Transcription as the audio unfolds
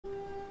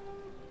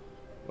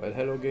Well,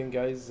 hello again,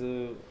 guys.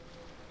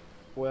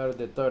 We are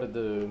the third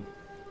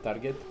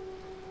target.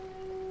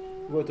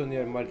 Go to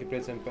near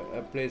marketplace and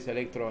place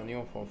Electro on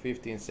you for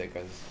 15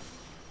 seconds.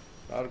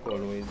 Dark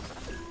always.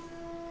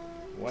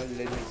 Well,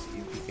 let me see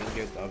if we can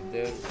get up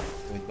there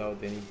without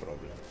any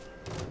problem.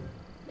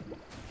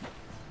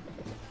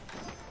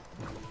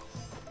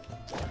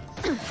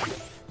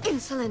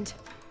 Insolent.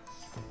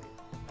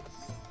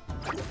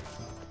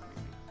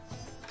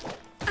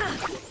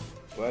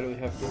 Well, we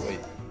have to wait.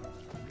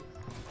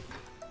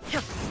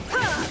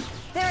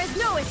 There is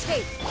no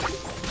escape.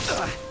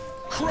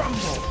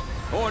 Crumble!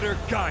 Order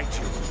guide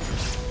you.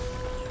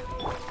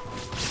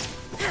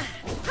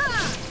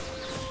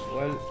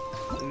 Well,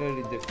 let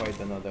it the fight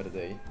another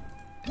day.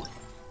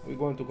 We're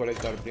going to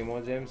collect our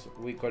Primo gems.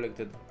 We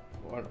collected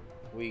one.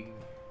 We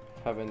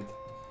haven't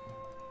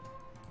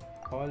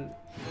all.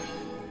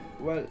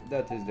 Well,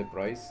 that is the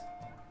price.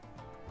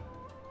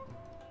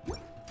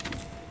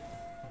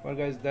 Well,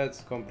 guys,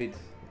 that's complete.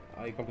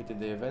 I completed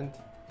the event.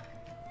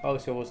 I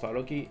was your host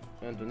Aloki,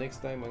 and until next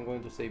time I'm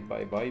going to say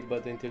bye bye,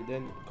 but until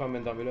then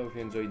comment down below if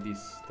you enjoyed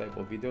this type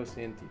of videos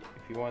and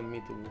if you want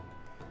me to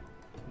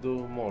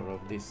do more of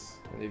this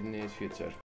in the near future.